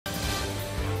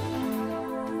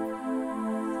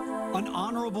An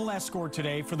honorable escort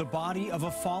today for the body of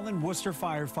a fallen Worcester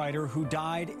firefighter who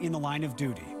died in the line of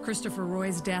duty. Christopher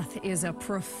Roy's death is a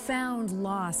profound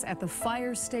loss at the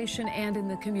fire station and in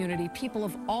the community. People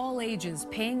of all ages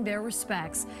paying their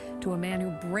respects to a man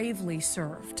who bravely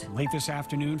served. Late this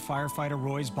afternoon, firefighter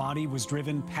Roy's body was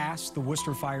driven past the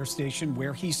Worcester fire station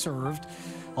where he served.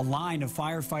 A line of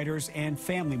firefighters and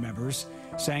family members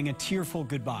sang a tearful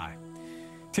goodbye.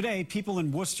 Today, people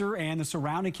in Worcester and the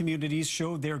surrounding communities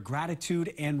showed their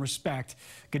gratitude and respect.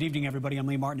 Good evening, everybody. I'm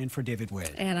Lee Martin in for David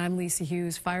Witt. And I'm Lisa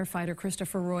Hughes. Firefighter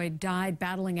Christopher Roy died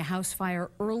battling a house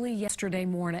fire early yesterday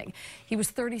morning. He was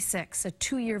 36, a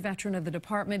 2-year veteran of the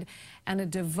department, and a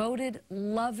devoted,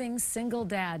 loving single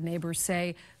dad, neighbors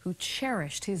say, who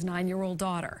cherished his 9-year-old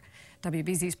daughter.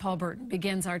 WBZ's Paul Burton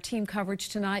begins our team coverage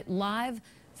tonight live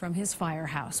from his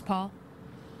firehouse. Paul?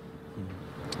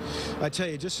 I tell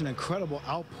you, just an incredible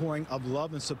outpouring of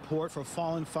love and support for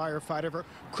fallen firefighter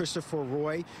Christopher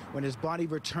Roy. When his body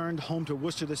returned home to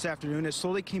Worcester this afternoon, it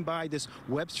slowly came by this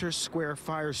Webster Square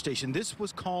fire station. This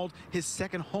was called his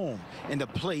second home and the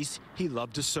place he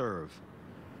loved to serve.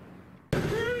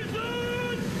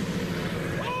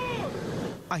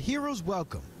 A hero's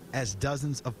welcome as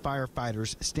dozens of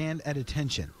firefighters stand at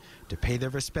attention to pay their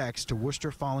respects to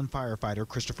Worcester fallen firefighter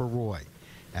Christopher Roy.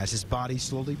 As his body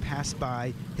slowly passed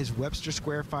by his Webster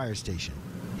Square fire station,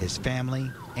 his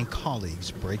family and colleagues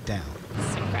break down.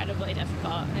 It's incredibly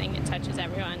difficult. I think it touches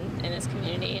everyone in this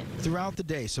community. Throughout the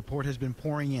day, support has been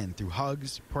pouring in through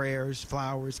hugs, prayers,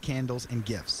 flowers, candles, and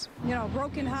gifts. You know,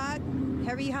 broken heart,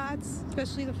 heavy hearts,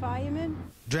 especially the firemen.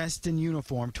 Dressed in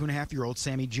uniform, 2.5-year-old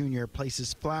Sammy Jr.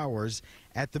 places flowers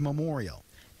at the memorial,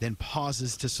 then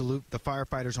pauses to salute the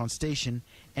firefighters on station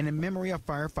and in memory of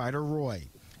firefighter Roy.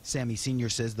 Sammy Sr.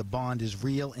 says the bond is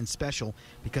real and special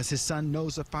because his son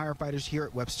knows the firefighters here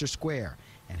at Webster Square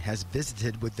and has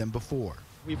visited with them before.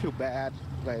 We feel bad,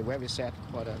 like very sad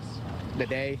for the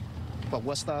day for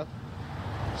Worcester.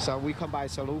 So we come by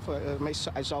salute for,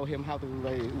 I show him how to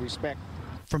respect.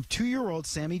 From 2-year-old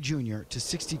Sammy Jr. to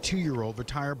 62-year-old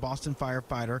retired Boston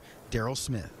firefighter Daryl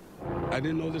Smith. I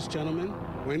didn't know this gentleman.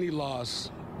 Any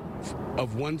loss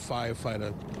of one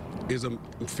firefighter is a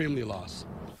family loss.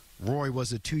 Roy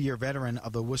was a 2-year veteran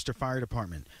of the Worcester Fire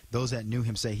Department. Those that knew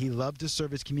him say he loved to serve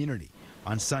his community.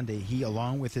 On Sunday, he,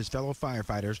 along with his fellow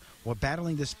firefighters, were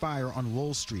battling this fire on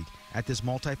Lowell Street at this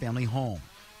multifamily home.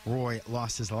 Roy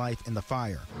lost his life in the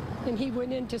fire. And he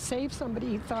went in to save somebody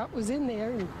he thought was in there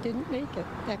and didn't make it.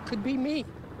 That could be me.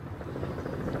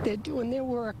 They're doing their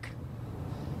work.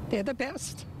 They're the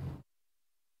best.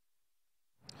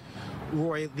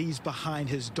 Roy leaves behind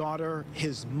his daughter,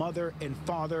 his mother and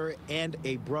father, and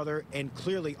a brother, and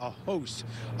clearly a host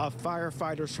of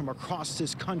firefighters from across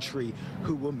this country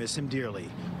who will miss him dearly.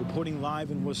 Reporting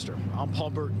live in Worcester, I'm Paul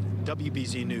Burton,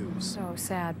 WBZ News. So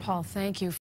sad. Paul, thank you.